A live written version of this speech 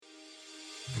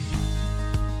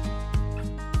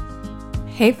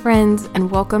Hey friends, and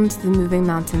welcome to the Moving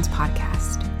Mountains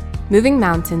podcast. Moving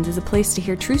Mountains is a place to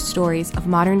hear true stories of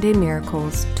modern-day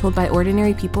miracles told by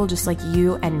ordinary people just like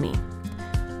you and me.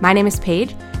 My name is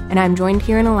Paige, and I'm joined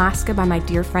here in Alaska by my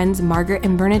dear friends Margaret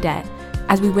and Bernadette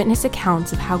as we witness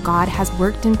accounts of how God has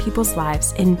worked in people's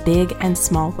lives in big and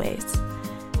small ways.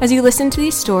 As you listen to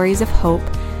these stories of hope,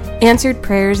 answered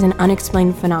prayers, and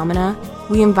unexplained phenomena,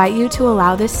 we invite you to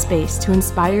allow this space to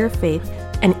inspire your faith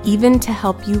and even to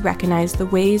help you recognize the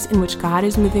ways in which God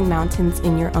is moving mountains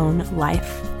in your own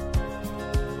life.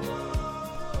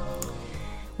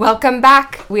 Welcome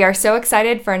back. We are so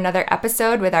excited for another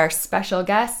episode with our special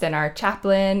guest and our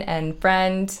chaplain and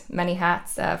friend, many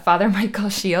hats, Father Michael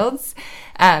Shields.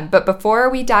 But before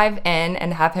we dive in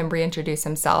and have him reintroduce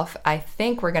himself, I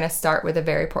think we're going to start with a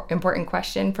very important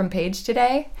question from Paige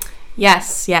today.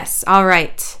 Yes. All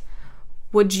right.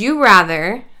 Would you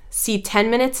rather see 10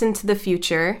 minutes into the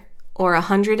future or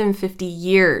 150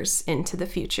 years into the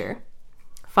future?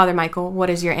 Father Michael, what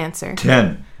is your answer?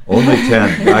 10. Only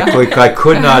 10. I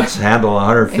could not handle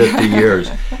 150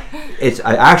 years. It's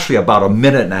actually about a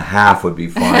minute and a half would be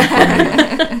fine for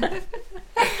me.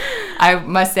 I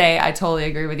must say, I totally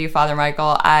agree with you, Father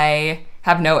Michael. I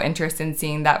have no interest in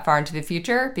seeing that far into the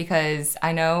future because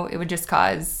I know it would just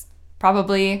cause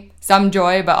probably some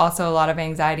joy, but also a lot of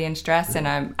anxiety and stress, and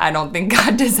I don't think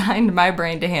God designed my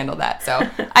brain to handle that. So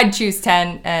I'd choose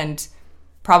 10 and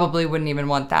probably wouldn't even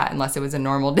want that unless it was a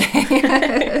normal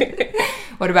day.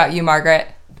 What about you, Margaret?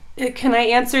 Can I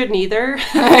answer neither?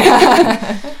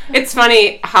 It's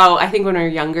funny how I think when we were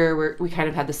younger, we kind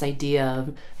of had this idea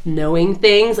of knowing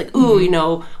things, like,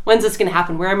 ooh, when's this going to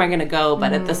happen? Where am I going to go?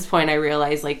 But at this point, I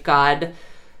realize, like, God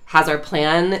has our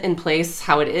plan in place,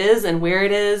 how it is and where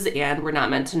it is, and we're not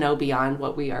meant to know beyond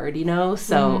what we already know.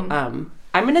 So I'm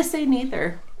going to say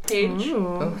neither. Paige?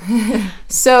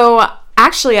 So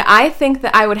actually, I think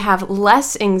that I would have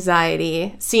less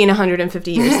anxiety seeing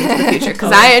 150 years into the future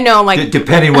because I know, like,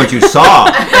 depending what you saw.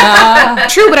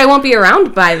 True, but I won't be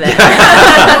around by then.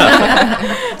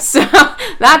 So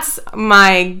that's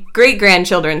my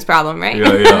great-grandchildren's problem, right?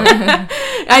 Yeah.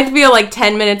 I feel like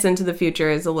 10 minutes into the future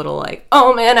is a little like,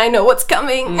 oh man, I know what's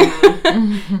coming.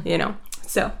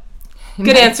 So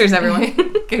good answers, everyone.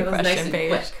 Good question,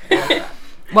 Paige.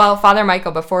 Well, Father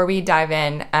Michael, before we dive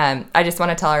in, I just want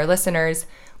to tell our listeners,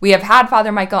 we have had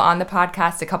Father Michael on the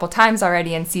podcast a couple times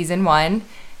already in season 1.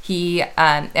 He, in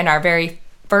our very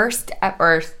first,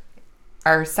 or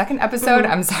our second episode,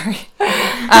 I'm sorry,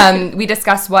 we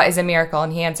discussed what is a miracle,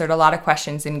 and he answered a lot of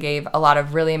questions and gave a lot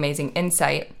of really amazing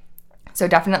insight. So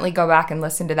definitely go back and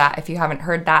listen to that if you haven't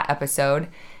heard that episode.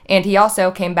 And he also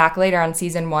came back later on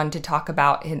season 1 to talk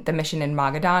about the mission in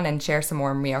Magadan and share some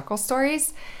more miracle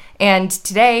stories. And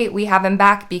today we have him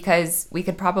back because we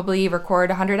could probably record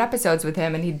 100 episodes with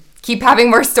him and he'd keep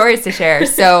having more stories to share.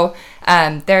 So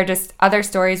there are just other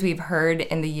stories we've heard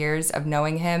in the years of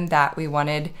knowing him that we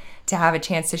wanted to have a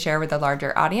chance to share with a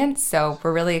larger audience. So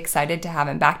we're really excited to have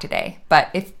him back today.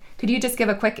 But could you just give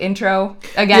a quick intro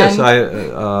again?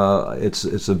 Yes,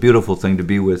 it's a beautiful thing to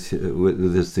be with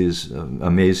these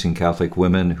amazing Catholic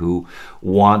women who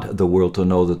want the world to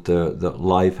know that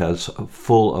life is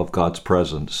full of God's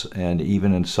presence, and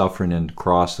even in suffering and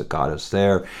cross that God is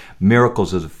there.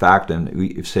 Miracles is a fact, and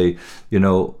we say,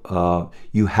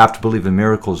 you have to believe in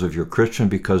miracles if you're Christian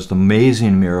because the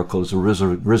amazing miracle is the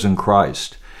risen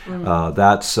Christ.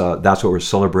 That's what we're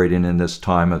celebrating in this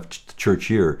time of church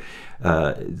year.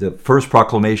 The first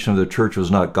proclamation of the church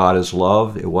was not God is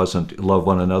love. It wasn't love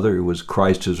one another. It was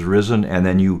Christ is risen. And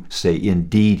then you say,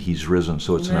 indeed, he's risen.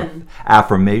 So it's an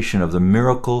affirmation of the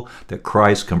miracle that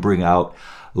Christ can bring out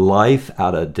life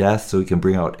out of death. So he can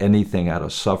bring out anything out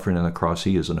of suffering on the cross.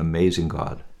 He is an amazing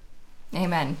God.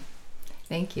 Amen.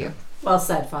 Thank you. Well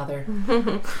said, Father.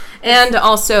 And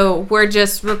also, we're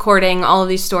just recording all of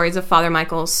these stories of Father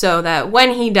Michael so that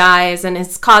when he dies and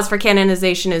his cause for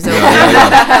canonization is over.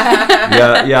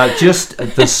 Yeah. Just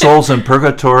the souls in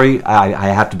purgatory, I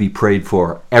have to be prayed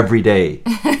for every day.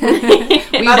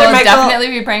 We will definitely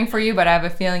be praying for you, but I have a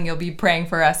feeling you'll be praying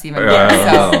for us even more.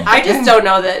 So I just don't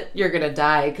know that you're going to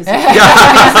die because you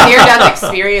have these near-death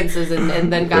experiences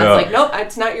and then God's like, nope,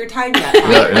 it's not your time yet.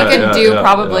 We could do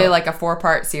probably like a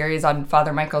 4-part series on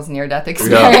Father Michael's near-death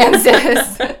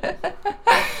experiences.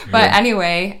 But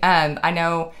anyway, I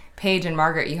know Paige and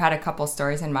Margaret, you had a couple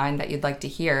stories in mind that you'd like to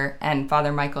hear, and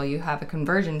Father Michael, you have a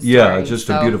conversion story. Yeah, just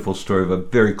a beautiful story of a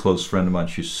very close friend of mine.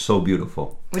 She's so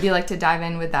beautiful. Would you like to dive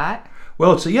in with that?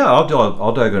 Well,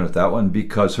 I'll dive in with that one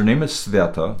because her name is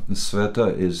Sveta. And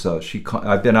Sveta is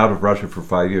I've been out of Russia for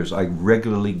 5 years. I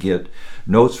regularly get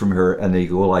notes from her, and they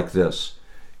go like this: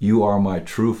 "You are my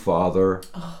true father.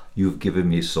 you've given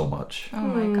me so much. Oh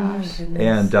my gosh.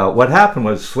 And what happened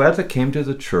was Sveta came to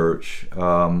the church,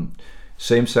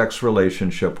 same-sex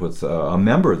relationship with a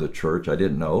member of the church, I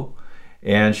didn't know,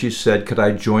 and she said, could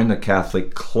I join the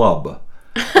Catholic club?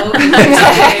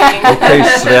 Okay,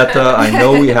 Sveta, I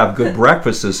know we have good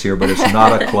breakfasts here, but it's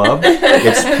not a club.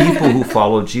 It's people who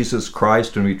follow Jesus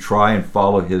Christ, and we try and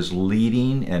follow his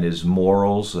leading and his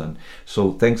morals, and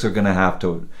so things are going to have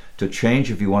to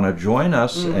change if you want to join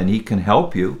us, and he can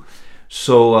help you.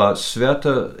 So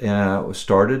Sveta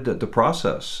started the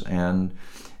process, and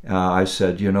I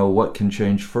said, what can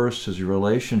change first is your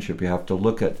relationship. You have to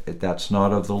look at it. That's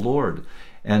not of the Lord.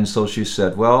 And so she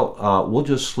said, well, we'll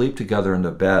just sleep together in the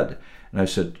bed. And I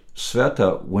said,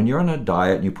 Sveta, when you're on a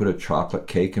diet and you put a chocolate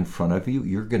cake in front of you,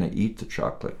 you're going to eat the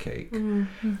chocolate cake.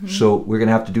 Mm-hmm. So we're going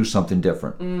to have to do something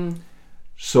different.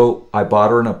 So I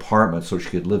bought her an apartment so she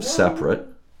could live separate.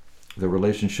 The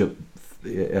relationship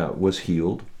was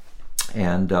healed.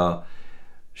 And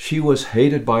she was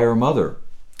hated by her mother.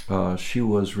 She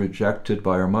was rejected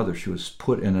by her mother. She was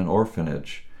put in an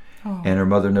orphanage. And her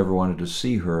mother never wanted to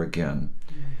see her again.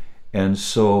 And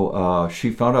so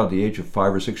she found out at the age of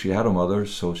 5 or 6 she had a mother,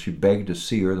 so she begged to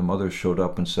see her. The mother showed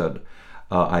up and said,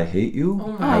 I hate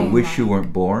you. I wish you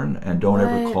weren't born, and don't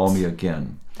ever call me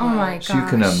again. Oh my gosh. So you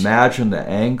can imagine the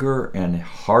anger and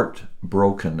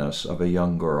heartbrokenness of a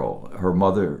young girl. Her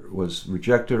mother was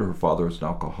rejected. Her father was an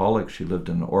alcoholic. She lived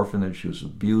in an orphanage. She was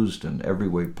abused in every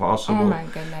way possible. Oh my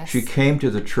goodness. She came to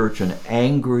the church an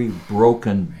angry,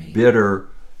 broken, bitter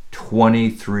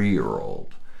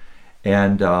 23-year-old.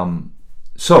 And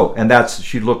and that's,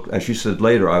 she looked, as she said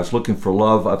later, I was looking for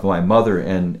love of my mother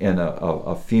and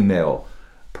a female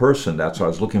person. That's why I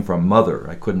was looking for a mother.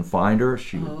 I couldn't find her.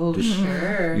 She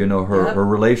sure. Her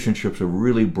relationships were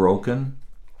really broken.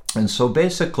 And so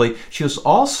basically, she was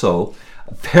also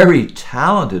a very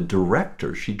talented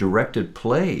director. She directed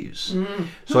plays.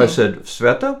 So I said,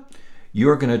 Sveta,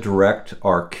 you're going to direct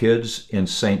our kids in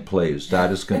saint plays.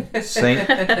 That is going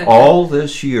to all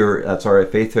this year. That's our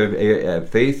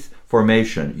faith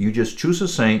formation. You just choose a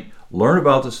saint, learn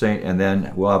about the saint, and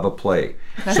then we'll have a play.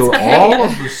 So all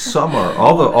of the summer,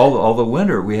 all the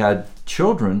winter, we had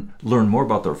children learn more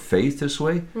about their faith this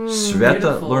way.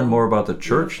 Sveta learned more about the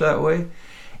church that way,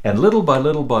 and little by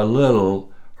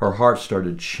little, her heart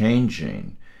started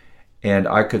changing, and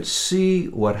I could see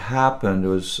what happened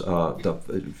was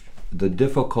the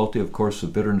difficulty, of course, the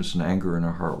bitterness and anger in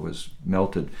her heart was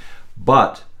melted.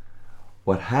 But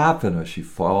what happened was she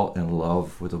fell in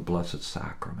love with the Blessed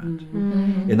Sacrament.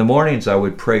 In the mornings, I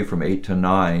would pray from 8 to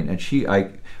 9, and she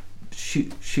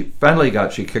finally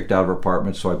got kicked out of her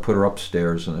apartment, so I put her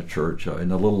upstairs in the church, in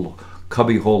a little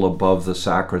cubby hole above the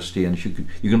sacristy, and you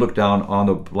can look down on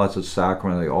the Blessed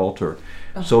Sacrament of the altar.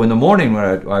 So in the morning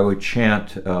when I would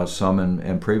chant some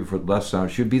and pray before the Blessed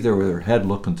Sacrament, she'd be there with her head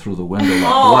looking through the window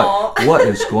like, what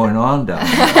is going on down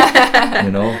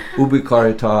there? Ubi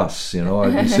caritas,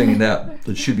 I'd be singing that,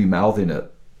 and she'd be mouthing it.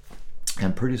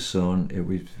 And pretty soon it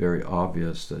was very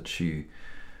obvious that she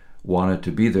wanted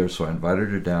to be there, so I invited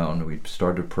her down, and we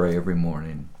started to pray every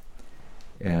morning.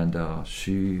 And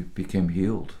she became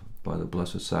healed by the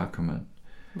Blessed Sacrament.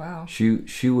 Wow.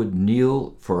 She would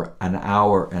kneel for an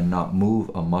hour and not move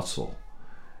a muscle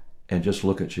and just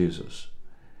look at Jesus.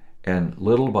 And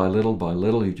little by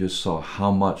little, you just saw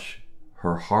how much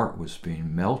her heart was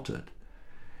being melted.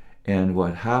 And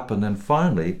what happened then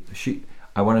finally,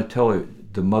 I want to tell her,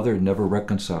 the mother never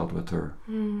reconciled with her.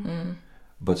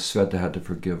 But Sveta had to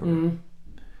forgive her.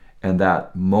 And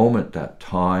that moment, that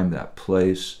time, that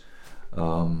place,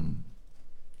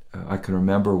 I can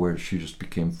remember where she just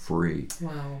became free.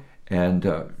 Wow.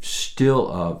 And still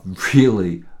a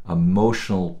really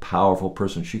emotional, powerful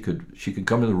person. She could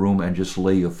come to the room and just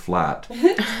lay you flat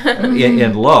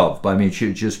in love. I mean,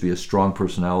 she'd just be a strong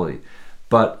personality.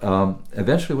 But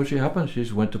eventually what happened, she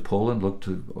just went to Poland, looked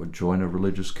to join a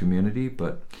religious community,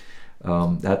 but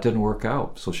that didn't work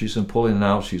out. So she's in Poland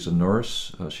now. She's a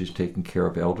nurse. She's taking care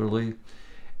of elderly.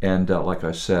 And like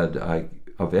I said,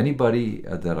 of anybody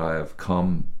that I have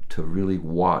come to really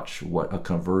watch what a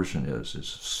conversion is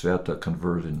Sveta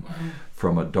converting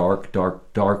from a dark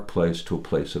place to a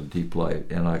place of deep light.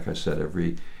 And like I said,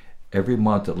 every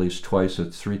month, at least twice or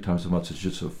 3 times a month, it's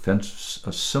just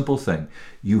a simple thing.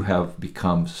 You have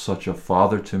become such a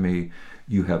father to me.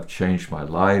 You have changed my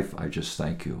life. I just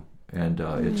thank you. And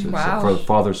it's for the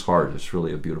Father's heart, it's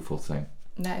really a beautiful thing.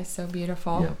 That is so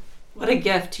beautiful. Yeah. What a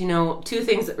gift. 2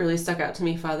 things that really stuck out to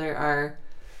me, Father, are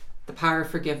the power of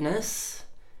forgiveness,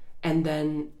 and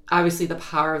then obviously the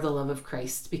power of the love of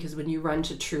Christ, because when you run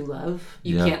to true love,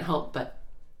 you can't help but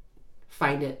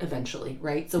find it eventually,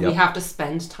 right? So we have to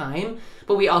spend time,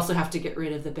 but we also have to get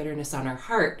rid of the bitterness on our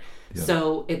heart.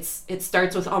 So it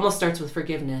starts with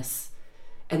forgiveness,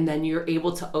 and then you're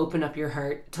able to open up your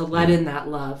heart to let in that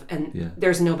love, and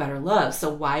there's no better love.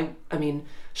 So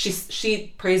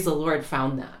she, praise the Lord,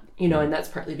 found that, and that's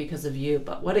partly because of you.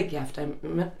 But what a gift!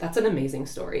 That's an amazing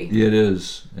story. It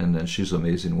is, and then she's an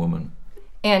amazing woman.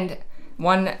 And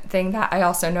one thing that I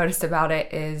also noticed about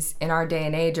it is, in our day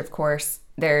and age, of course,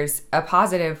 there's a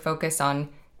positive focus on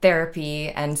therapy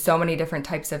and so many different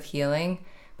types of healing.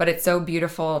 But it's so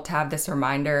beautiful to have this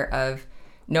reminder of,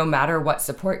 no matter what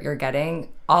support you're getting,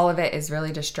 all of it is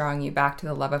really just drawing you back to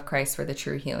the love of Christ, where the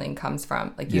true healing comes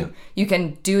from. Like you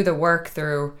can do the work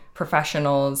through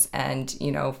professionals and,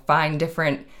 find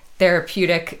different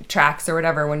therapeutic tracks or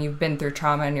whatever when you've been through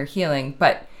trauma and you're healing.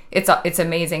 But it's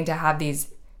amazing to have these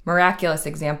miraculous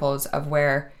examples of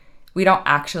where we don't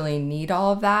actually need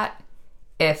all of that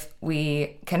if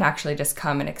we can actually just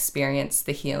come and experience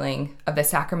the healing of the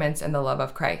sacraments and the love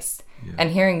of Christ.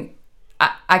 And hearing,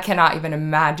 I cannot even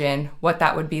imagine what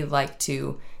that would be like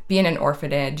to be in an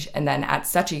orphanage and then at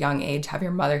such a young age have your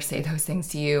mother say those things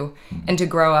to you, and to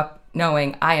grow up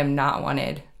knowing I am not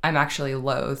wanted, I'm actually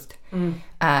loathed.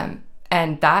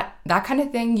 And that kind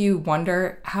of thing, you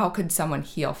wonder, how could someone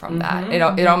heal from that?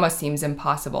 It almost seems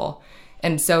impossible.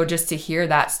 And so just to hear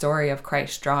that story of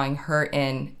Christ drawing her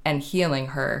in and healing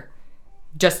her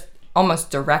just almost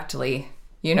directly,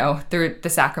 through the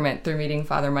sacrament, through meeting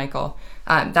Father Michael,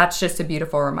 that's just a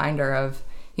beautiful reminder of,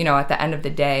 at the end of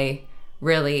the day,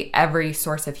 really every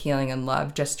source of healing and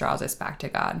love just draws us back to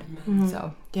God.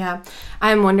 So yeah,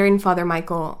 I'm wondering, Father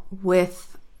Michael,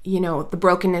 with the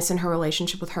brokenness in her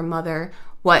relationship with her mother,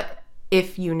 what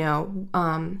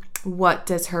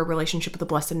does her relationship with the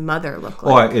Blessed Mother look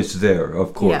like? Oh, it's there,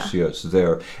 of course. Yeah, it's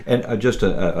there. And just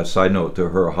a side note to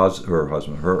her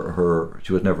husband.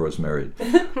 She never was married.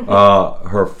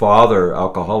 Her father,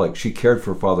 alcoholic. She cared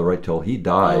for her father right till he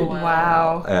died. Oh,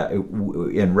 wow.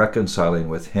 In reconciling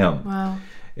with him. Wow.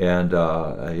 And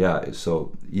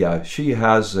she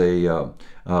has a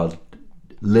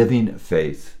living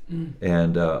faith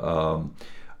and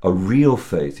a real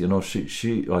faith.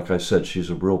 She like I said,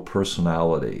 she's a real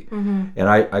personality. And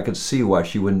I could see why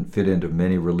she wouldn't fit into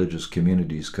many religious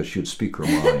communities, because she would speak her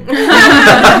mind.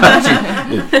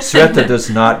 Sveta does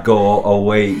not go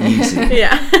away easy.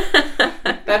 Yeah.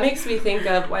 That makes me think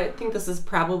of, I think this is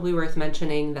probably worth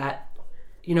mentioning, that,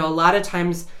 a lot of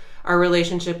times our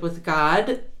relationship with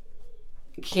God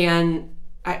can,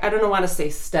 I don't want to say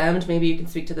stemmed, maybe you can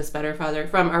speak to this better, Father,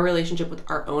 from our relationship with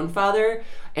our own father,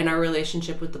 and our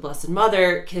relationship with the Blessed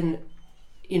Mother can,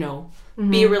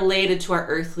 be related to our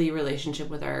earthly relationship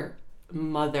with our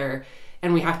mother.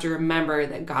 And we have to remember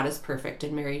that God is perfect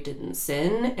and Mary didn't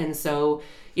sin. And so,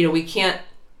 we can't,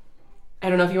 I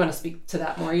don't know if you want to speak to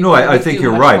that more. No, I think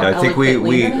you're right. I think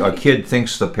a kid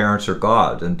thinks the parents are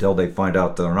God until they find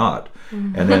out they're not.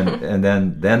 And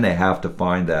then they have to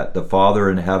find that the Father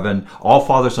in heaven, all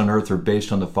fathers on earth are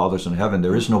based on the fathers in heaven.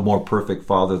 There is no more perfect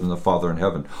father than the Father in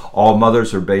heaven. All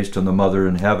mothers are based on the mother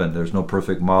in heaven. There's no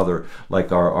perfect mother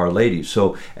like Our Lady.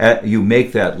 So you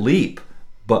make that leap,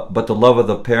 but the love of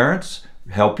the parents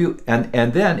help you, and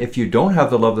then if you don't have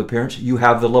the love of the parents, you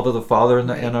have the love of the father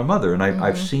and our mother. And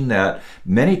I've seen that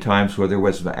many times where there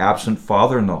was an absent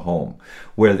father in the home,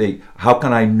 where how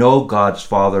can I know God's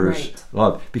Father's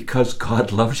love? Because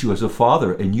God loves you as a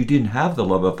father, and you didn't have the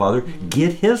love of a father.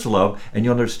 Get his love, and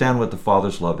you'll understand what the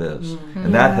Father's love is.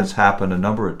 And that has happened a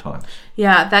number of times.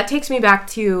 Yeah, that takes me back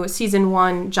to season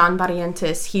 1, John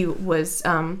Barrientos. He was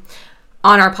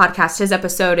on our podcast. His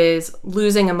episode is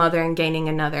Losing a Mother and Gaining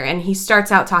Another. And he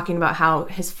starts out talking about how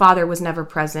his father was never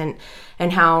present,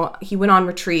 and how he went on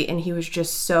retreat and he was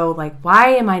just so like, why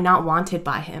am I not wanted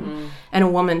by him? And a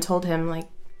woman told him, like,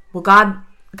 well, God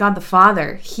the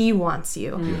Father, he wants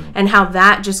you. And how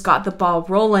that just got the ball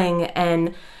rolling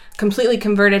and completely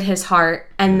converted his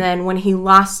heart. And then when he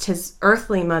lost his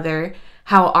earthly mother,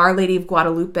 how Our Lady of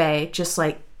Guadalupe just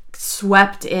like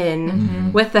swept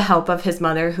in with the help of his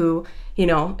mother, who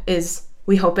is,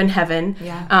 we hope, in heaven.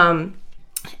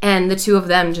 And the two of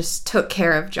them just took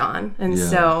care of John. And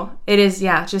so it is,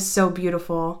 just so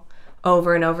beautiful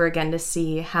over and over again to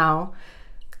see how,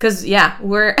 because,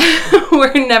 we're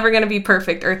never going to be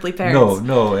perfect earthly parents.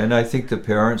 No. And I think the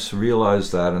parents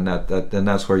realize that, and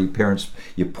that's where you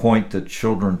point the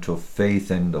children to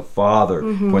faith in the Father,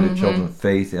 point the children to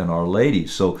faith in Our Lady.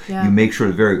 So you make sure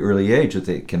at a very early age that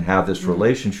they can have this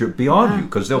relationship beyond you,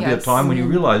 because there'll be a time when you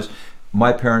realize,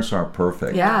 my parents aren't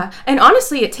perfect. Yeah. And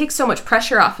honestly, it takes so much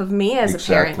pressure off of me as a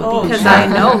parent, because I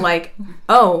know, like,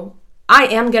 I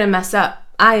am going to mess up.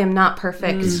 I am not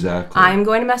perfect. Exactly. I'm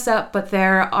going to mess up, but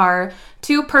there are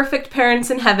 2 perfect parents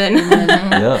in heaven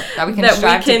that we can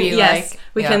strive to be like.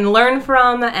 We can learn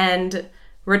from and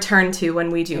return to when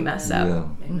we do mess up. Yeah.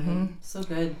 So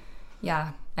good.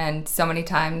 Yeah. And so many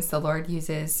times the Lord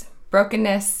uses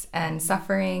brokenness and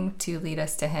suffering to lead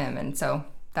us to him. And so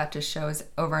that just shows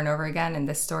over and over again. And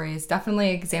this story is definitely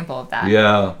an example of that.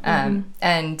 Yeah.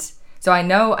 And so I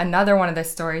know another one of the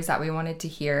stories that we wanted to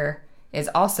hear is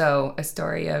also a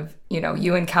story of,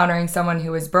 you encountering someone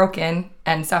who was broken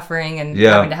and suffering and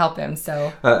having to help him.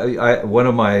 So one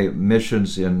of my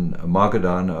missions in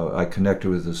Magadan, I connected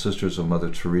with the Sisters of Mother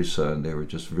Teresa, and they were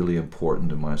just really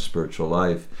important in my spiritual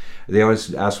life. They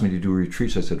always asked me to do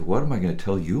retreats. I said, what am I going to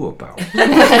tell you about?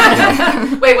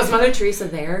 Wait, was Mother Teresa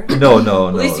there? No.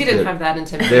 At least you didn't have that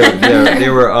intimidation.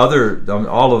 There were other,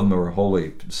 all of them were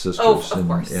holy sisters. Oh, of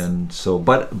course. And so,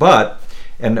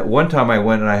 and one time I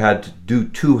went and I had to do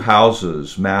 2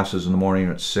 houses, masses in the morning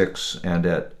at 6 and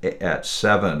at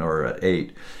 7 or at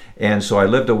 8. And so I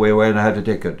lived away and I had to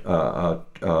take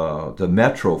the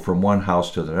metro from one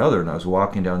house to the other. And I was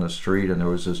walking down the street and there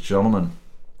was this gentleman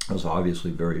who was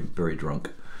obviously very, very drunk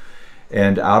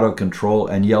and out of control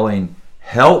and yelling,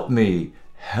 "Help me,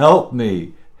 help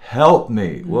me, help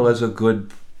me." Well, as a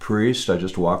good priest, I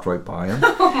just walked right by him.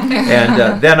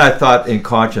 And then I thought in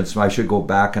conscience I should go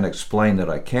back and explain that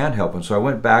I can't help him. So I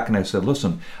went back and I said,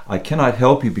 "Listen, I cannot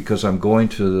help you because I'm going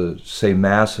to say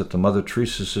Mass at the Mother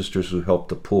Teresa Sisters who help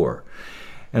the poor."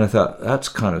 And I thought, that's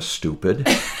kind of stupid.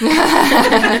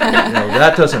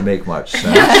 That doesn't make much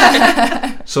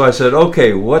sense. So I said,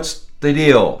 "Okay, what's the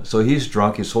deal?" So he's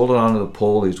drunk, he's holding onto the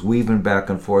pole, he's weaving back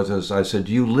and forth. As I said,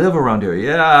 "Do you live around here?"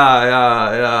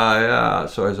 Yeah.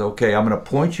 So I said, "Okay, I'm going to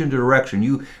point you in the direction.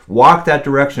 You walk that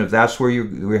direction if that's where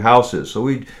your house is." So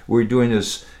we're doing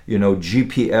this,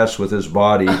 GPS with his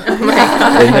body.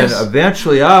 And then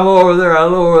eventually, I'm over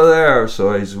there. So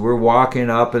we're walking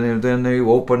up, and then they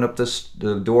open up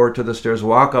the door to the stairs,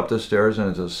 walk up the stairs,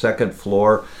 and it's a second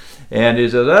floor. And he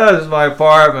says, "This is my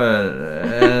apartment."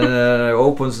 And then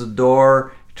opens the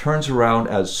door, turns around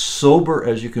as sober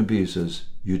as you can be. He says,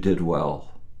 "You did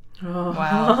well." Oh.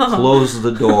 Wow. Close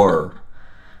the door.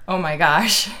 Oh my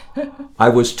gosh. I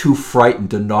was too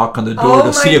frightened to knock on the door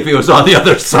to see if he was on the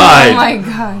other side. Oh my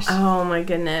gosh. Oh my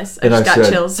goodness. I just got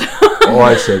chills.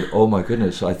 I said, "Oh my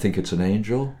goodness, I think it's an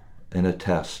angel and a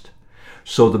test."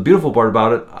 So the beautiful part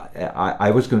about it, I thought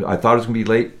it was going to be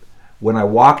late. When I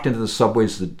walked into the subway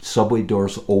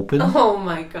doors opened. Oh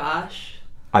my gosh.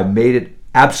 I made it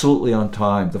absolutely on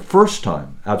time. The first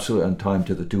time, absolutely on time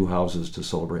to the 2 houses to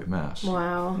celebrate Mass.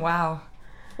 Wow.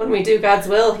 When we do God's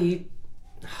will, He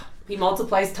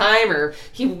multiplies time, or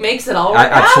He makes it all work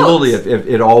out. Absolutely, if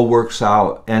it all works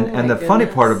out. And the funny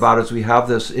goodness. part about it is we have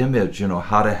this image,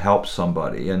 how to help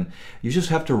somebody. And you just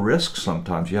have to risk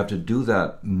sometimes. You have to do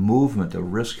that movement to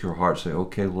risk your heart. Say,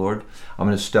 "Okay, Lord, I'm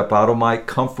going to step out of my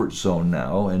comfort zone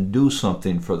now and do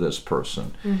something for this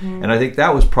person." Mm-hmm. And I think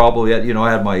that was probably it.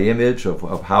 I had my image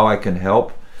of how I can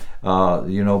help,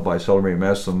 by celebrating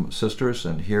Mass with the sisters.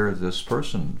 And here this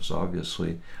person is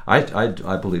obviously, I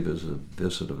believe is a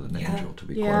visit of an angel, to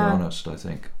be quite honest, I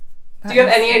think. Do you have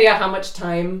any idea how much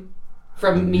time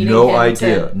from meeting him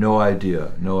No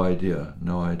idea.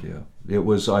 It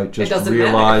was, I just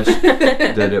realized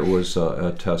that it was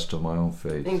a test of my own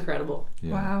faith. Incredible.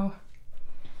 Yeah. Wow.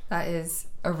 That is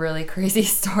a really crazy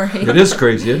story. It is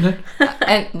crazy, isn't it?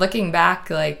 And looking back,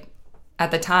 like,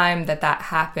 at the time that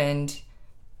happened,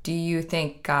 do you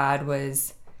think God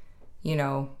was,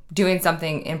 doing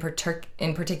something in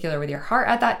particular with your heart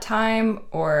at that time?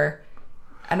 Or,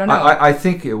 I don't know. I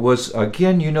think it was,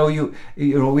 again,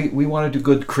 we want to do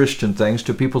good Christian things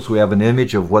to people, so we have an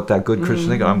image of what that good Christian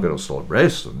thing. I'm going to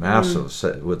celebrate the Mass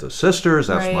with the sisters.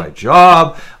 That's my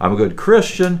job. I'm a good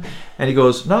Christian. And he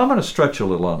goes, "No, I'm going to stretch a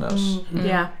little on this." Mm-hmm.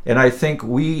 Yeah. And I think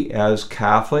we as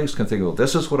Catholics can think, "Well,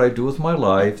 this is what I do with my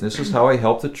life. This is how I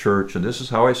help the church, and this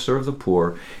is how I serve the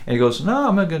poor." And he goes, "No,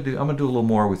 I'm going to do a little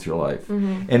more with your life."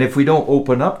 Mm-hmm. And if we don't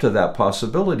open up to that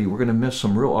possibility, we're going to miss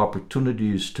some real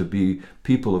opportunities to be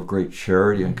people of great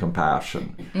charity and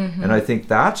compassion. Mm-hmm. And I think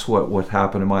that's what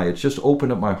happened to it's just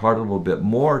opened up my heart a little bit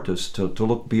more to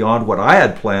look beyond what I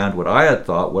had planned, what I had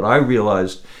thought, what I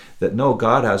realized that no,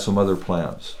 God has some other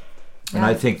plans. Yeah. And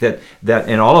I think that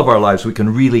in all of our lives we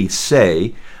can really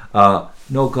say,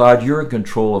 "No, God, you're in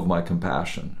control of my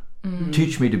compassion. Mm-hmm.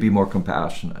 Teach me to be more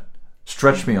compassionate.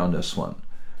 Stretch me on this one.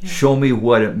 Yeah. Show me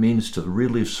what it means to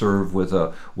really serve with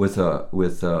an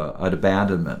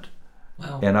abandonment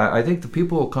Wow. And I think the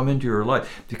people will come into your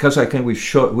life because we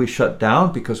shut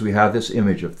down because we have this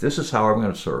image of this is how I'm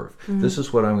going to serve. Mm-hmm. This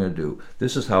is what I'm going to do.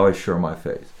 This is how I share my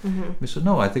faith. Mm-hmm. We said,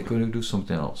 no, I think we're going to do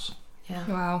something else. Yeah.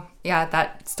 Wow. Yeah,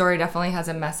 that story definitely has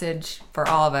a message for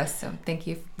all of us. So thank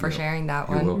you for sharing that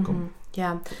one. You're welcome. Mm-hmm.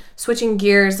 Yeah. Switching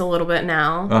gears a little bit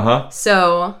now. Uh-huh.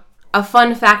 So a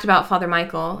fun fact about Father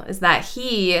Michael is that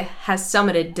he has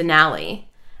summited Denali.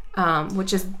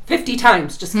 Which is 50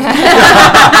 times. Just kidding. In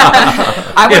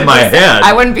my head.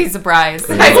 I wouldn't be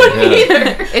surprised. I wouldn't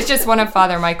either. It's just one of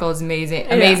Father Michael's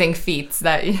amazing feats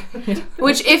that.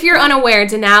 Which, if you're unaware,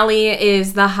 Denali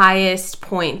is the highest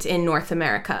point in North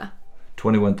America.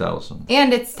 21,000.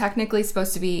 And it's technically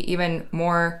supposed to be even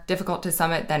more difficult to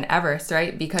summit than Everest,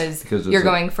 right? Because you're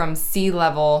going from sea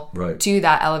level to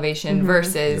that elevation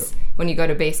versus when you go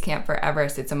to base camp for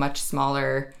Everest, it's a much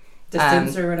smaller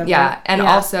distance or whatever. Yeah, and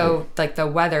also like the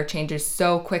weather changes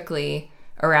so quickly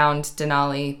around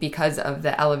Denali because of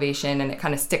the elevation, and it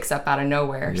kind of sticks up out of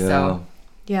nowhere. So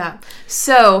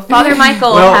Father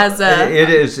Michael has a.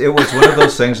 It was one of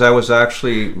those things. I was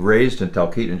actually raised in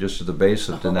Talkeetna, just at the base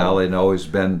of Denali, and always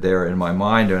been there in my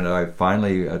mind. And I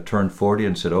finally turned 40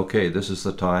 and said, "Okay, this is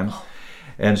the time."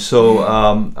 And so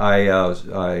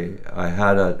I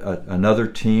had another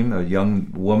team, a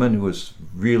young woman who was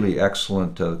really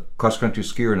excellent cross-country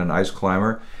skier and an ice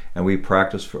climber, and we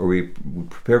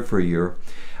prepared for a year.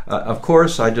 Of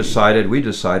course, we decided we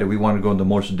wanted to go on the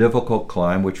most difficult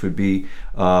climb, which would be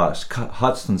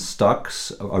Hudson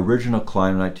Stuck's original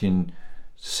climb in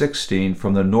 1916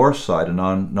 from the north side, a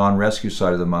non-rescue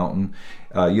side of the mountain.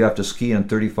 You have to ski in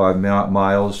 35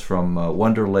 miles from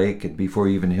Wonder Lake before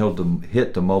you even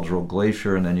hit the Muldrow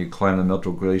Glacier, and then you climb the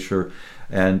Muldrow Glacier.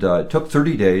 And it took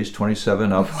 30 days,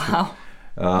 27 up,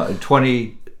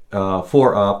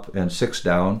 24 up, and 6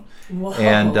 down. Whoa,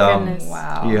 and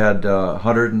wow. You had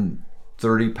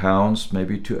 130 pounds,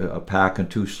 maybe a pack and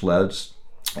 2 sleds.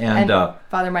 And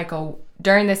Father Michael,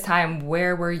 during this time,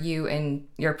 where were you in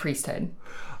your priesthood?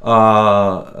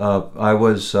 I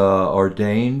was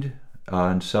ordained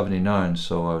in 79,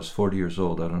 so I was 40 years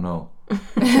old. I don't know.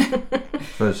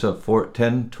 But it's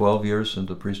 10, 12 years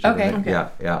into the priesthood. Okay.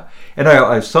 Yeah. And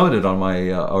I summited on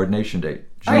my ordination date.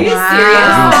 Are you serious?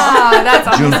 That's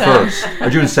awesome. June 1st or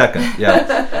June 2nd.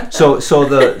 Yeah. So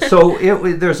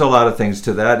there's a lot of things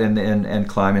to that, and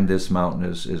climbing this mountain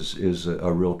is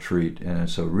a real treat, and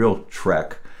it's a real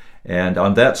trek. And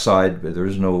on that side,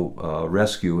 there's no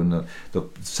rescue. And the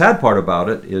sad part about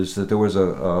it is that there was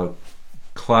a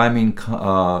climbing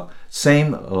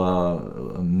same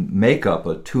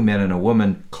makeup, 2 men and a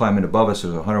woman climbing above us.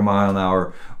 There's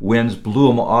 100-mile-an-hour winds, blew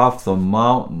them off the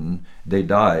mountain. They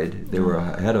died. They were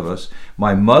ahead of us.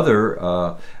 My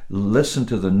mother listened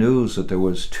to the news that there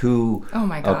was 2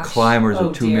 climbers,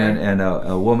 2 men, and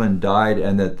a woman died,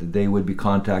 and that they would be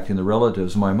contacting the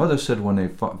relatives. My mother said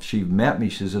when she met me,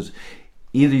 she says,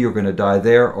 either you're going to die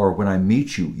there, or when I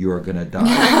meet you, you are going to die.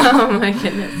 Oh my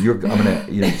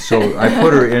goodness! So I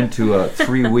put her into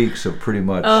 3 weeks of pretty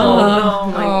much,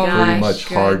 pretty much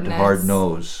hard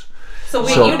nose. So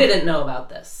you didn't know about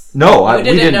this? No, we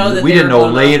didn't know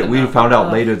later. We found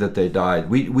out later that they died.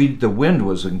 The wind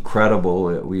was incredible.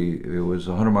 It was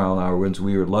 100-mile-an-hour winds.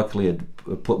 We were luckily had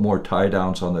put more tie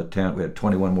downs on the tent. We had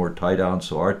 21 more tie downs,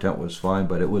 so our tent was fine.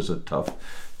 But it was a tough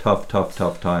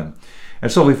time.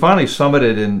 And so we finally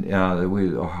summited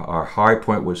our high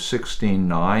point was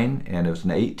 16.9, and it was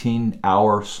an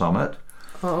 18-hour summit.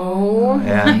 Oh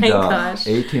and, my gosh!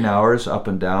 18 hours up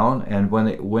and down. And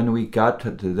when we got to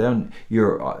them,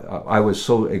 I was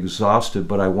so exhausted,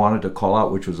 but I wanted to call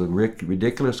out, which was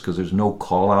ridiculous because there's no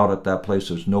call out at that place.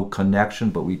 There's no connection.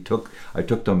 But I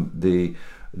took them the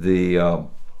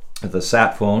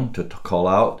sat phone to call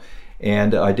out.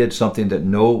 And I did something that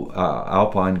no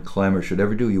alpine climber should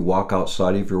ever do. You walk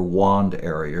outside of your wand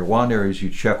area. Your wand area is you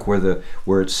check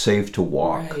where it's safe to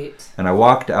walk. Right. And I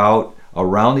walked out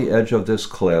around the edge of this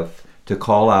cliff to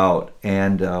call out,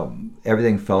 and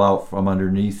everything fell out from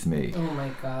underneath me. Oh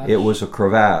my gosh. It was a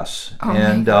crevasse.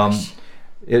 And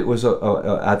it was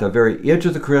at the very edge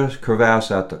of the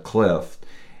crevasse at the cliff.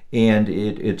 And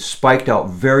it spiked out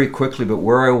very quickly, but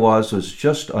where I was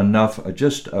just enough, about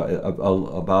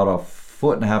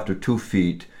 1.5 to 2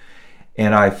 feet,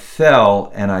 and I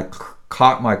fell, and I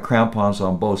caught my crampons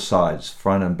on both sides,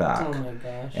 front and back. Oh my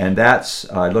gosh! And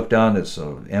I looked down; it's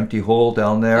an empty hole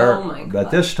down there. Oh my gosh!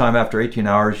 But this time, after 18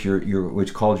 hours, your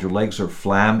legs are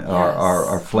flaming.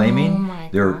 Oh my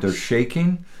They're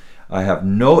shaking. I have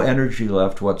no energy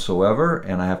left whatsoever,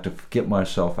 and I have to get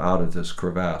myself out of this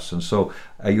crevasse. And so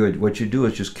what you do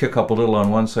is just kick up a little on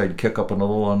one side, kick up a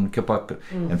little on, kick up,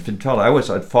 and until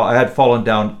I had fallen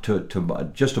down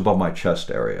to just above my chest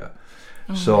area.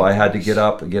 So I had to get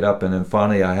up, and then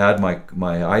finally I had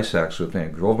my ice axe with me. I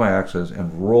drove my axe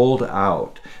and rolled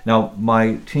out. Now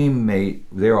my teammate,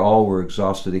 they all were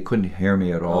exhausted. They couldn't hear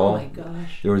me at all. Oh my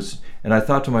gosh! And I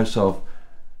thought to myself,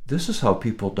 this is how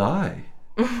people die.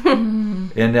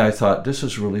 And I thought, this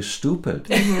is really stupid.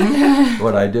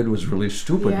 What I did was really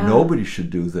stupid. Yeah. Nobody should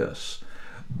do this.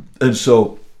 And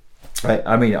so, I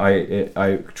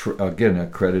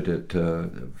credit it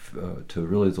to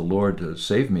really the Lord to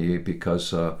save me,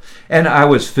 because and I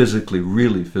was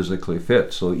really physically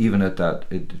fit. So even at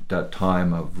that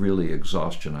time of really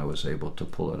exhaustion, I was able to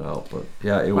pull it out. But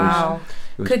yeah, it was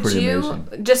pretty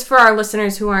amazing. Just for our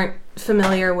listeners who aren't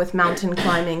familiar with mountain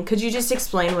climbing, could you just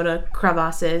explain what a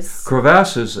crevasse is?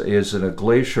 Crevasse is in a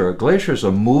glacier. A glacier is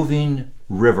a moving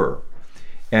river.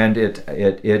 And it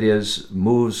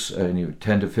moves 10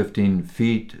 to 15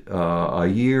 feet a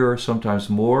year, sometimes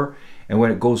more. And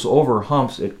when it goes over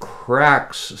humps, it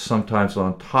cracks sometimes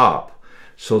on top.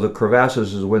 So the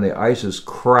crevasses is when the ice is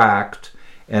cracked,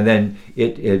 and then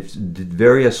it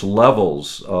various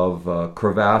levels of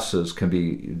crevasses can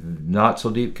be not so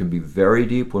deep, can be very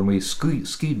deep. When we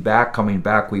skied back, coming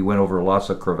back, we went over lots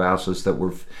of crevasses that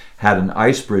had an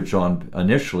ice bridge on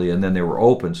initially, and then they were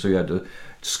open, so you had to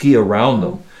ski around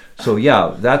them. So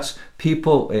yeah, that's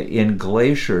people in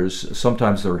glaciers.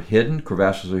 Sometimes they're hidden,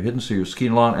 crevasses are hidden, so you're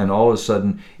skiing along, and all of a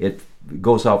sudden it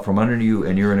goes out from under you,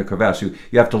 and you're in a crevasse. You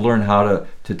have to learn how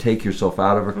to take yourself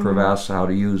out of a crevasse, how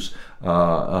to use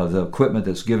the equipment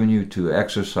that's given you to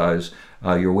exercise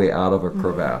your way out of a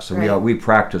crevasse. And we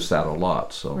practice that a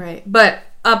lot. So right, but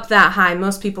up that high,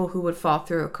 most people who would fall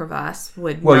through a crevasse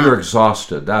would well, not. You're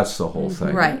exhausted. That's the whole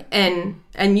thing. Right, and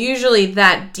usually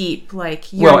that deep,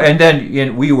 like and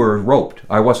then we were roped.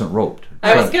 I wasn't roped.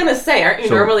 I was gonna say, aren't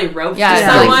you normally roped to Yeah.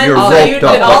 someone? You're So you roped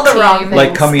did up, all the wrong things.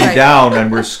 like coming down,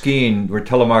 and we're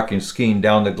telemarking skiing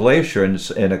down the glacier,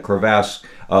 and a crevasse,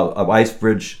 of ice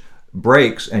bridge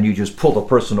breaks, and you just pull the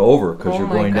person over because you're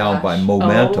going down by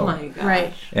momentum. Oh my gosh.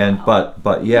 Right. And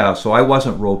but yeah, so I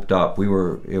wasn't roped up.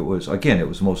 It was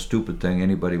the most stupid thing.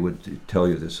 Anybody would tell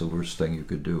you this is the worst thing you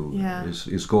could do. Yeah.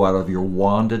 Is go out of your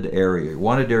wanded area.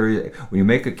 When you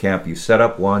make a camp, you set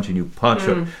up wands and you punch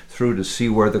it through to see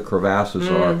where the crevasses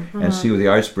are and see where the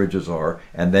ice bridges are,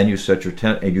 and then you set your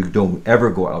tent, and you don't ever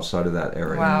go outside of that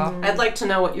area. Wow. I'd like to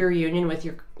know what your reunion with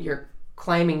your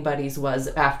climbing buddies was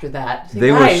after that.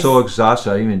 They were so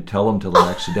exhausted, I didn't even tell them till the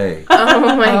next day.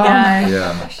 Oh my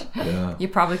gosh. Yeah. You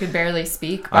probably could barely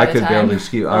speak. I could barely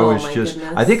ski. I was my just.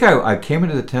 goodness. I think I came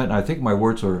into the tent, and I think my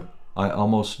words were, "I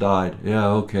almost died." Yeah,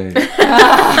 okay.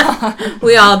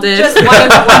 We all did. Just one of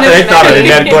They thought I many.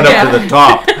 had gone up to the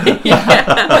top.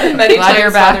 Many Glad you're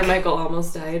times back. Father Michael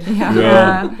almost died.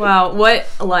 Yeah. Wow. What,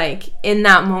 in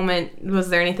that moment, was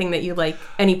there anything that you,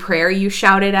 any prayer you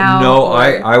shouted out? No, or-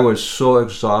 I was so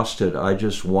exhausted. I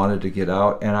just wanted to get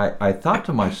out, and I thought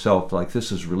to myself,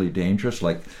 this is really dangerous.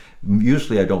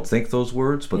 Usually I don't think those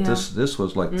words, but this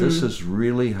was this is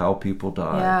really how people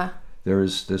die. Yeah.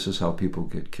 This is how people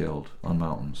get killed on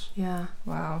mountains. Yeah.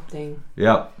 Wow. Dang.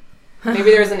 Yeah, Maybe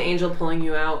there was an angel pulling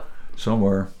you out.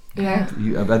 somewhere. Yeah.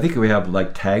 I think we have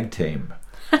tag team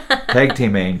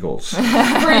angles.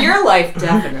 For your life,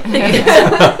 definitely.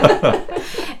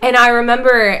 And I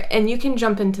remember, and you can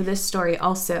jump into this story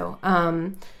also,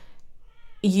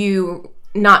 you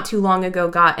not too long ago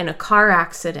got in a car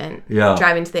accident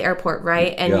driving to the airport,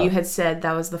 right? And you had said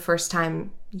that was the first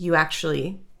time you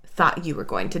actually thought you were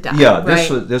going to die. Yeah,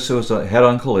 right? this was a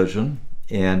head-on collision,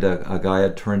 and a guy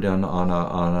had turned down on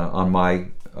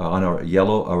a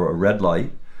red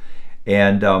light,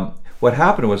 and what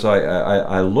happened was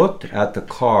I looked at the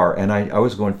car, and I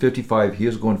was going 55. He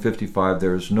was going 55.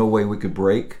 There was no way we could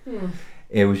brake.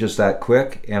 It was just that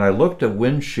quick, and I looked at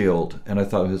windshield, and I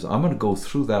thought, I'm going to go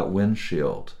through that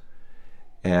windshield,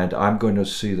 and I'm going to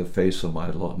see the face of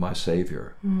my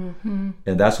Savior. Mm-hmm.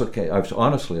 And that's what came. I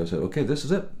said, okay, this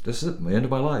is it. This is it. The end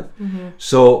of my life. Mm-hmm.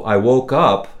 So I woke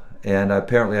up, and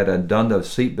apparently I had undone the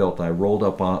seatbelt, and I rolled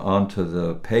up onto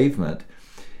the pavement,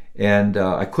 and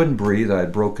I couldn't breathe. I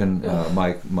had broken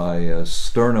my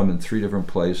sternum in 3 different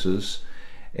places.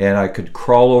 And I could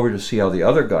crawl over to see how the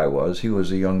other guy was. He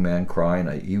was a young man crying.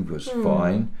 He was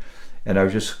fine. And I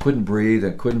just couldn't breathe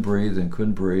and couldn't breathe and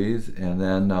couldn't breathe. And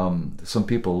then some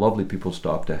people, lovely people,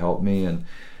 stopped to help me.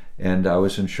 And I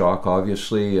was in shock,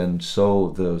 obviously. And so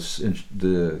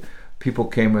the people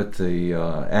came with the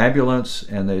ambulance,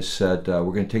 and they said, we're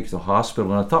going to take you to the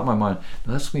hospital. And I thought in my mind,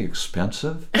 no, that's going to be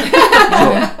expensive.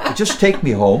 So just take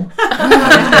me home.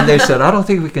 And they said, I don't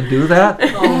think we can do that.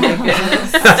 Oh my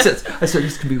goodness. I said,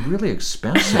 it's going to be really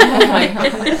expensive. Oh my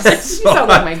goodness. You sound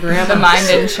like my grandma. The mind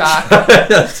in shock.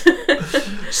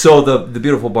 So the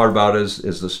beautiful part about it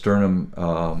is the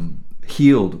sternum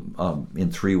healed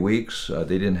in 3 weeks.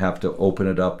 They didn't have to open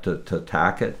it up to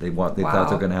tack it. They thought they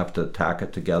were going to have to tack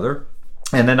it together.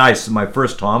 And then my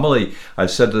first homily, I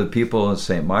said to the people in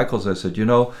St. Michael's, I said,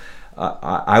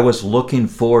 I was looking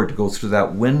forward to go through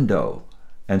that window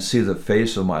and see the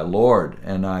face of my Lord,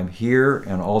 and I'm here,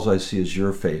 and all I see is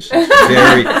your face. It's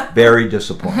very, very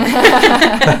disappointing.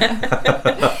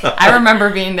 I remember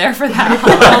being there for that.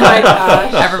 Oh my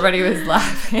gosh. Everybody was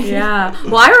laughing. Yeah.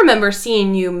 Well, I remember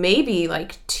seeing you maybe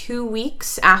like 2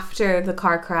 weeks after the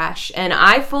car crash, and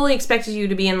I fully expected you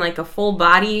to be in like a full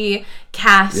body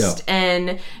cast,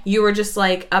 and you were just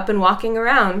like up and walking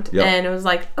around, and it was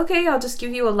like, okay, I'll just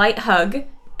give you a light hug.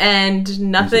 And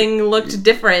nothing looked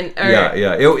different. It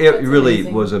really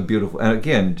amazing. Was a beautiful, and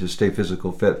again, just stay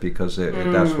physical fit, because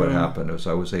that's what happened.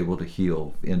 I was able to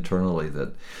heal internally.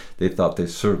 That they thought they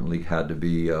certainly had to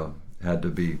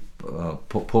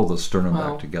pull the sternum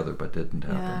back together, but didn't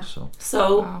happen.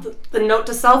 So the note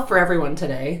to self for everyone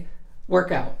today: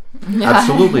 work out.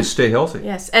 Absolutely, stay healthy.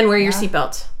 Yes, and wear your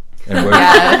seatbelt. And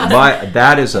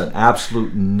that is an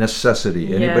absolute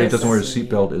necessity. Anybody who doesn't wear a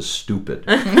seatbelt is stupid.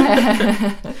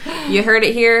 You heard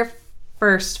it here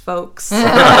first, folks. So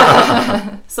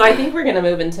I think we're going to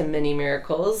move into mini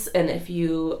miracles. And if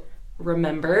you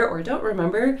remember or don't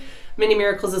remember, mini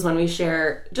miracles is when we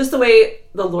share just the way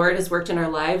the Lord has worked in our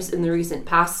lives in the recent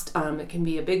past. It can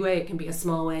be a big way. It can be a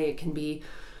small way. It can be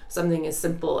something as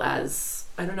simple as,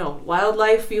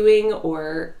 wildlife viewing,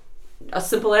 or a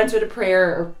simple answer to prayer,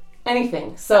 or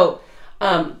anything. So,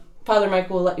 Father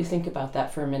Michael will let you think about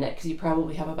that for a minute, because you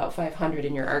probably have about 500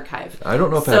 in your archive. I don't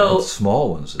know if I have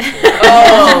small ones.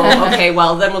 Oh, okay.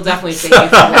 Well, then we'll definitely save you from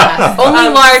that. Only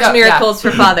large miracles for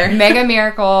Father. Mega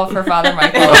miracle for Father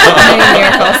Michael. Many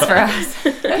miracles for us.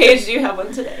 Paige, do you have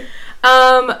one today?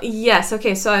 Yes.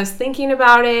 Okay. So I was thinking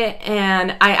about it,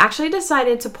 and I actually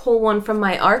decided to pull one from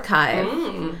my archive.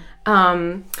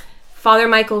 Father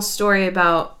Michael's story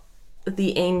about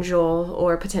the angel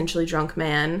or potentially drunk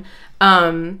man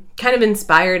kind of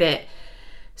inspired it.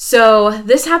 So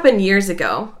this happened years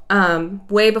ago,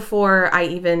 way before I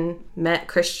even met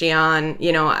Christian.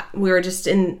 We were just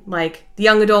in like the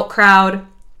young adult crowd,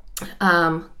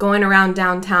 going around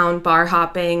downtown bar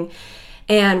hopping,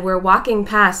 and we're walking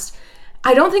past.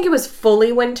 I don't think it was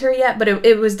fully winter yet, but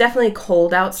it was definitely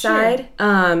cold outside.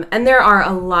 Sure. And there are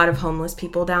a lot of homeless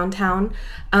people downtown.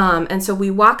 And so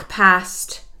we walk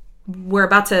past. We're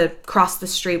about to cross the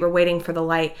street. We're waiting for the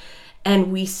light,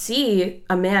 and we see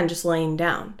a man just laying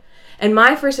down. And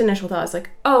my first initial thought was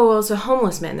like, oh, well, it's a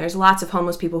homeless man. There's lots of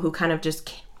homeless people who kind of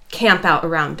just camp out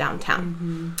around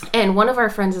downtown. And one of our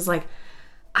friends is like,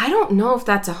 I don't know if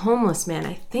that's a homeless man.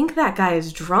 I think that guy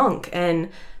is drunk and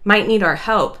might need our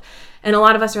help. And a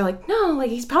lot of us are like, no, like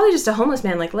he's probably just a homeless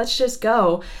man. Like, let's just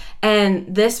go.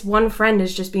 And this one friend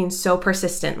is just being so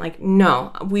persistent. Like,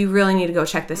 no, we really need to go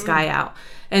check this guy out.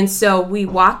 And so we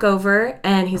walk over,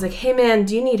 and he's like, hey man,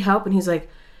 do you need help? And he's like,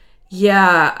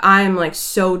 yeah, I'm like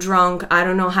so drunk. I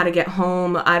don't know how to get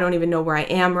home. I don't even know where I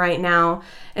am right now.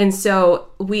 And so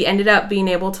we ended up being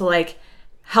able to like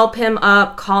help him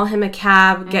up, call him a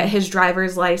cab, get his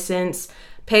driver's license,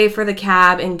 pay for the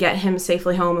cab, and get him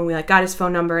safely home. And we like got his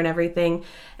phone number and everything.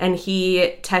 And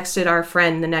he texted our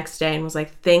friend the next day and was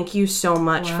like, thank you so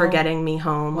much for getting me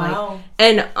home. Wow. Like,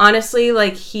 and honestly,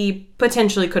 like he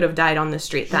potentially could have died on the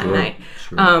street that night.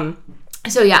 Sure.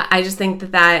 So yeah, I just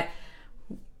think that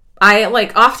I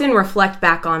like often reflect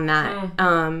back on that.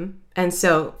 And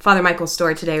so Father Michael's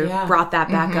story today brought that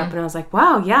back up, and I was like,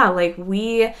 wow, yeah, like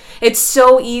it's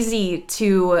so easy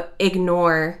to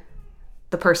ignore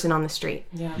the person on the street.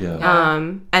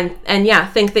 And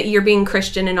think that you're being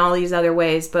Christian in all these other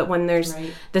ways, but when there's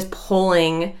this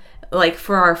pulling, like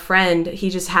for our friend, he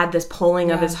just had this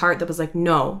pulling of his heart that was like,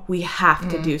 no, we have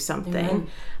to do something.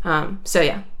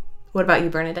 What about you,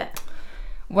 Bernadette?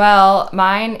 Well,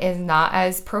 mine is not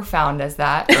as profound as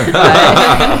that.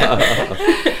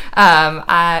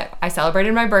 I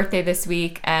celebrated my birthday this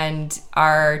week, and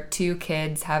our 2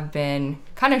 kids have been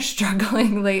kind of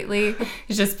struggling lately.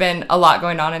 There's just been a lot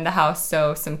going on in the house,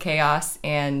 so some chaos,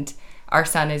 and our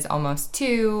son is almost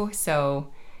 2, so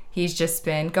he's just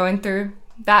been going through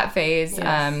that phase.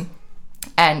 Yes.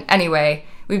 And anyway,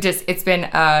 it's been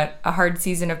a hard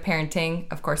season of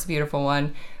parenting, of course, a beautiful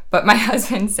one. But my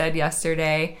husband said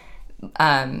yesterday,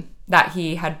 that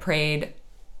he had prayed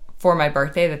for my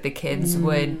birthday that the kids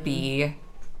would be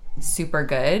super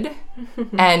good,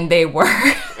 and they were.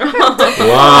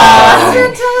 Wow.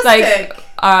 Fantastic.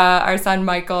 Our son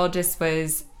Michael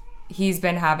he's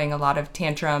been having a lot of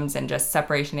tantrums and just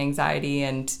separation anxiety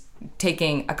and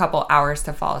taking a couple hours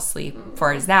to fall asleep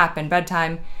for his nap and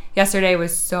bedtime. Yesterday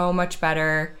was so much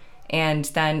better. And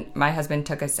then my husband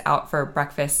took us out for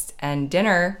breakfast and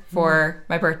dinner for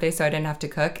my birthday, so I didn't have to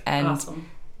cook. And Awesome.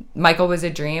 Michael was a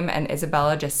dream, and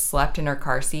Isabella just slept in her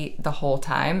car seat the whole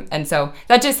time. And so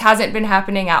that just hasn't been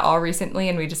happening at all recently,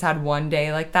 and we just had one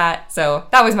day like that. So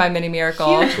that was my mini miracle.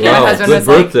 Wow, My husband good was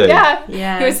birthday. like,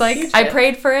 Yes. he was like, Huge I gift.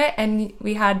 prayed for it, and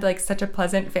we had like such a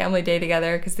pleasant family day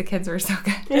together because the kids were so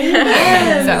good.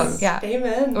 Yes. So, yeah.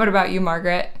 Amen. What about you,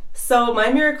 Margaret? So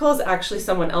my miracle is actually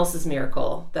someone else's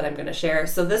miracle that I'm going to share.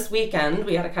 So this weekend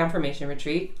we had a confirmation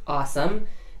retreat. Awesome.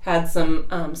 Had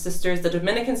some sisters, the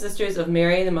Dominican Sisters of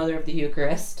Mary, the Mother of the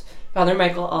Eucharist. Father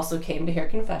Michael also came to hear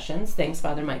confessions. Thanks,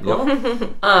 Father Michael.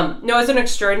 No, it was an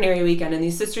extraordinary weekend, and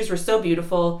these sisters were so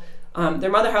beautiful. Their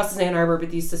mother house is in Ann Arbor,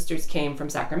 but these sisters came from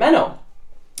Sacramento,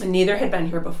 and neither had been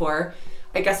here before.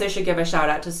 I guess I should give a shout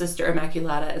out to Sister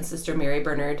Immaculata and Sister Mary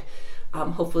Bernard.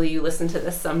 Hopefully you listen to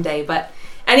this someday. But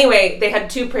anyway, they had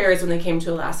two prayers when they came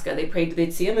to Alaska. They prayed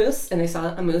they'd see a moose, and they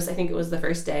saw a moose. I think it was the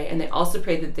first day. And they also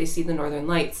prayed that they see the northern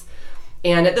lights.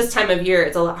 And at this time of year,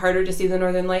 it's a lot harder to see the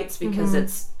northern lights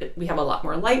because we have a lot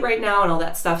more light right now and all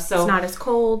that stuff. So It's not as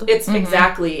cold. it's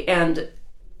exactly. And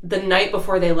the night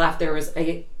before they left, there was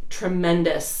a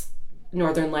tremendous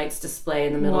northern lights display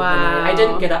in the middle of the night. I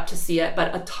didn't get up to see it,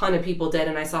 but a ton of people did.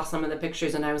 And I saw some of the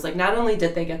pictures, and I was like, not only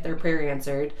did they get their prayer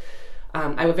answered,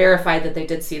 I verified that they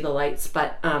did see the lights,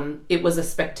 but it was a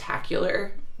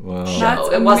spectacular Wow. show. That's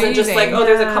It wasn't just like, amazing. oh,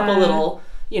 there's a couple little,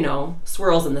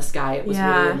 swirls in the sky. It was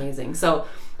really amazing. So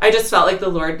I just felt like the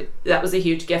Lord, that was a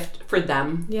huge gift for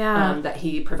them. Yeah. That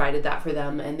he provided that for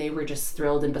them, and they were just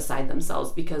thrilled and beside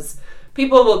themselves because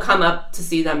people will come up to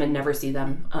see them and never see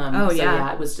them.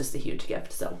 It was just a huge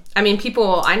gift. So I mean,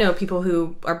 I know people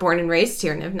who are born and raised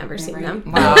here and have never seen them.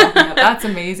 Wow, that's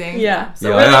amazing. Yeah. So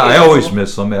Yeah, really I beautiful. always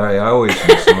miss them. I always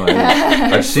miss them.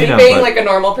 I've seen them. Being but- like a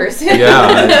normal person.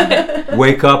 yeah, I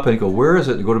wake up and go, where is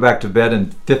it? And go back to bed,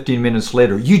 and 15 minutes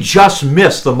later, you just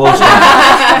missed the most.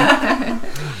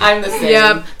 I'm the same.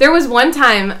 Yeah, there was one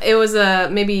time, it was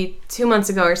maybe 2 months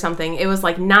ago or something, it was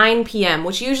like 9 p.m.,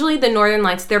 which usually the Northern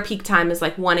Lights, their peak time is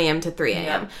like 1 a.m. to 3 a.m.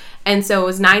 Yeah. And so it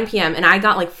was 9 p.m., and I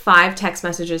got like 5 text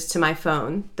messages to my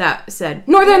phone that said,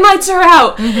 Northern Lights are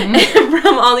out!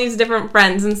 From all these different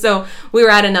friends. And so we were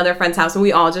at another friend's house, and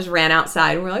we all just ran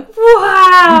outside, and we're like,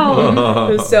 wow!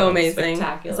 It was so amazing.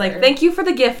 Spectacular. It's like, thank you for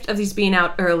the gift of these being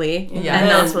out early and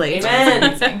not late.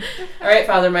 Amen. All right,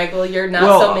 Father Michael, your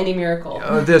not so many miracle.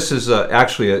 This is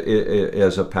actually,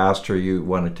 as a pastor, you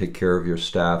want to take care of your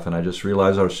staff, and I just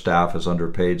realized our staff is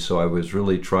underpaid, so I was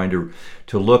really trying to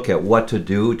look at what to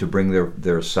do to bring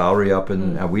their salary up,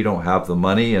 and we don't have the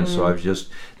money, and so I've just,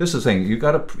 this is the thing, you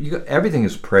got everything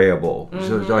is prayable.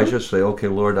 So I just say, okay,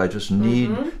 Lord, I just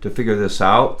need to figure this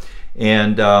out.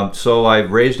 And so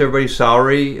I've raised everybody's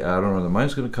salary. I don't know where the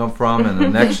money's going to come from. And the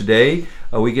next day,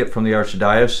 we get from the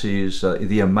Archdiocese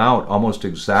the amount almost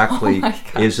exactly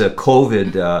is a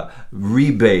COVID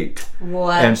rebate.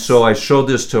 What? And so I showed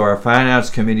this to our finance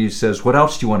committee. He says, what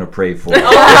else do you want to pray for?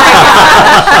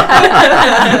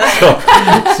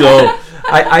 So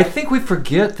I think we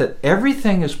forget that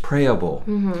everything is prayable.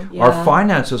 Our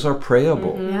finances are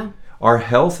prayable. Yeah. Our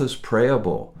health is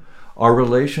prayable. Our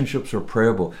relationships are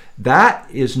prayable. That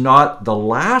is not the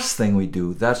last thing we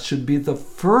do. That should be the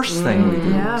first thing we do.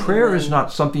 Yeah. Prayer is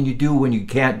not something you do when you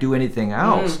can't do anything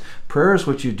else. Prayer is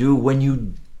what you do when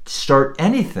you start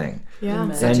anything.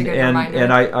 Yeah. Such a good reminder.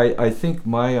 And I think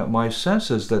my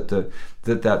sense is that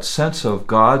that sense of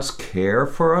God's care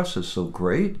for us is so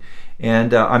great.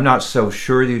 And I'm not so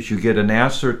sure that you get an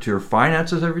answer to your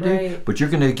finances every day, Right. but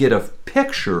you're going to get a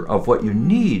picture of what you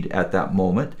need at that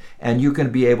moment, and you're going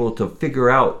to be able to figure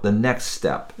out the next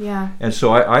step. Yeah. And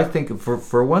so I think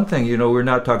for one thing, we're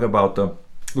not talking about the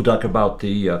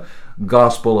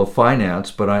gospel of finance,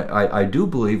 but I do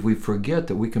believe we forget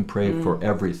that we can pray for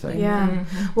everything. Yeah.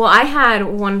 Well, I had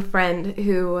one friend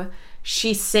who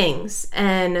she sings,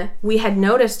 and we had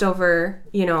noticed over,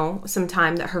 some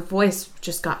time that her voice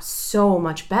just got so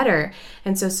much better.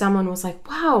 And so someone was like,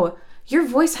 wow, your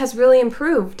voice has really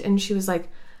improved. And she was like,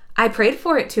 I prayed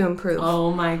for it to improve.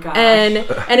 Oh my gosh.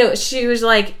 And she was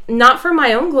like, not for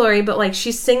my own glory, but like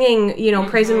she's singing,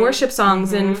 praise and worship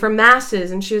songs and for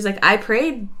masses. And she was like, I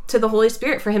prayed to the Holy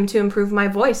Spirit for him to improve my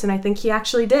voice. And I think he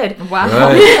actually did. Wow.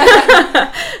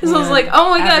 Right. So I was like, oh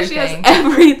my gosh, yes,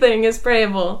 everything is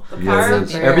prayable.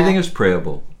 Everything is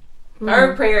prayable.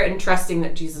 Our prayer and trusting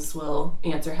that Jesus will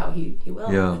answer how he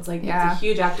will. Yeah. It's like it's a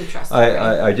huge act of trust.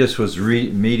 I just was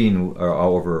meeting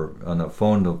over on the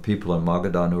phone the people in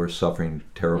Magadan who are suffering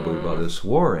terribly by this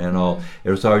war, and all.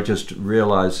 It was I was just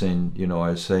realizing,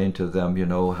 I was saying to them,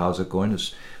 how's it going?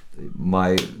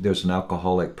 There's an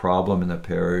alcoholic problem in the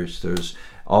parish. There's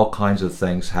all kinds of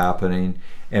things happening,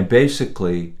 and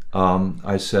basically,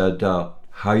 I said, "How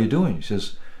are you doing?" He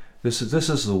says, This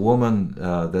is the woman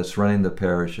that's running the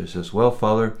parish. She says, well,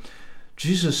 Father,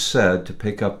 Jesus said to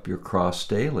pick up your cross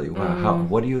daily.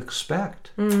 What do you expect?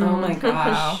 Oh my gosh.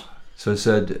 Wow. So I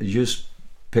said, you just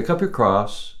pick up your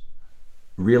cross,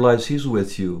 realize he's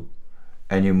with you,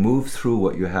 and you move through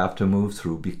what you have to move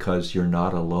through because you're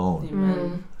not alone.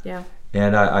 Amen. Yeah.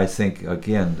 And I think,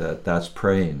 again, that's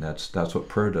praying. That's what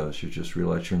prayer does. You just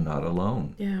realize you're not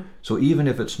alone. Yeah. So even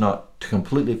if it's not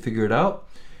completely figured out,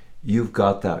 you've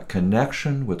got that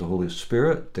connection with the Holy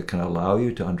Spirit that can allow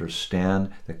you to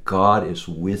understand that God is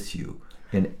with you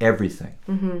in everything.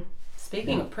 Mm-hmm.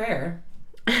 Speaking of prayer,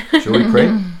 shall we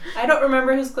pray? I don't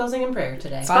remember who's closing in prayer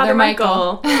today. Father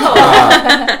Michael.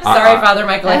 Sorry, Father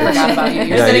Michael, I forgot about you.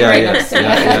 You're sitting right next to me.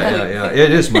 Yeah.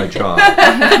 It is my job.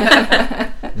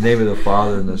 In the name of the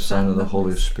Father, and the Son, and the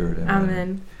Holy Spirit.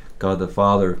 Amen. God the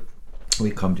Father,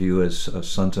 we come to you as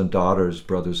sons and daughters,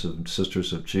 brothers and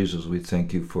sisters of Jesus. We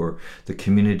thank you for the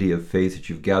community of faith that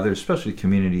you've gathered, especially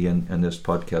community in this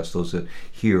podcast, those that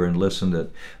hear and listen.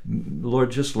 That,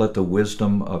 Lord, just let the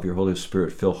wisdom of your Holy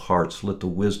Spirit fill hearts. Let the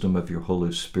wisdom of your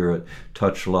Holy Spirit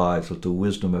touch lives. Let the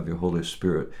wisdom of your Holy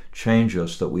Spirit change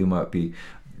us, that we might be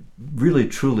really,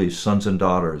 truly sons and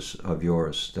daughters of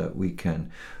yours, that we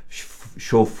can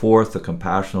show forth the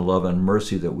compassion, love, and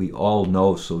mercy that we all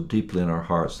know so deeply in our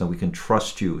hearts, that we can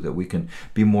trust you, that we can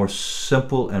be more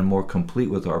simple and more complete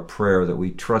with our prayer, that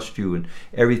we trust you in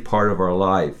every part of our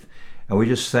life. And we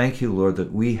just thank you, Lord,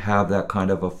 that we have that kind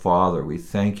of a Father. We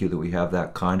thank you that we have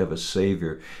that kind of a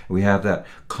Savior. We have that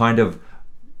kind of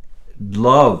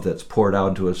love that's poured out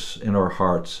into us in our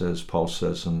hearts, as Paul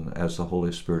says, and as the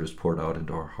Holy Spirit is poured out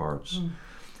into our hearts.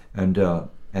 And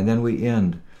then we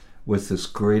end with this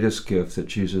greatest gift that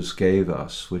Jesus gave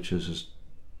us, which is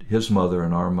his mother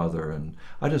and our mother. And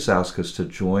I just ask us to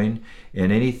join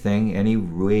in anything, any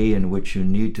way in which you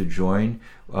need to join.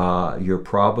 Your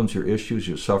problems, your issues,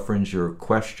 your sufferings, your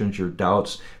questions, your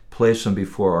doubts, place them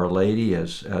before Our Lady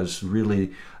as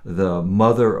really the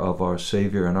mother of our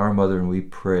Savior and our mother. And we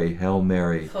pray, Hail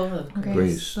Mary, Full of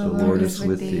grace, the Lord is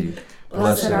with thee.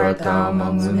 Blessed art thou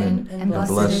among women, and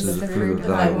blessed is the fruit of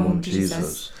thy womb,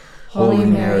 Jesus. Holy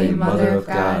Mary, Mother of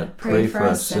God, pray for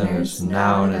us sinners,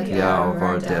 now and at the hour of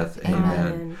our death.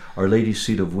 Amen. Our Lady,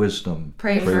 seat of wisdom,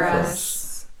 Pray for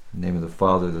us. In the name of the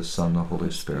Father, the Son, and the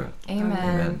Holy Spirit.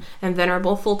 Amen. And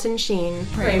Venerable Fulton Sheen.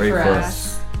 Pray for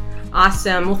us.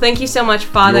 Awesome. Well, thank you so much,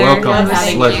 Father. You're welcome. Yes, It's a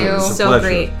Thank pleasure. you. It's a so pleasure.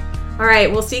 great. All right,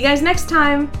 we'll see you guys next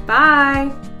time. Bye.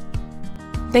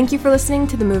 Thank you for listening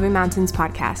to the Moving Mountains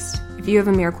podcast. If you have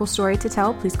a miracle story to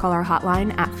tell, please call our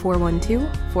hotline at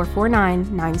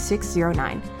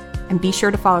 412-449-9609. And be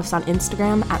sure to follow us on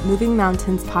Instagram at Moving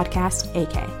Mountains Podcast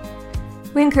AK.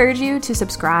 We encourage you to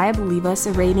subscribe, leave us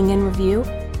a rating and review,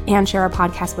 and share our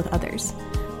podcast with others.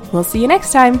 We'll see you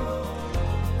next time.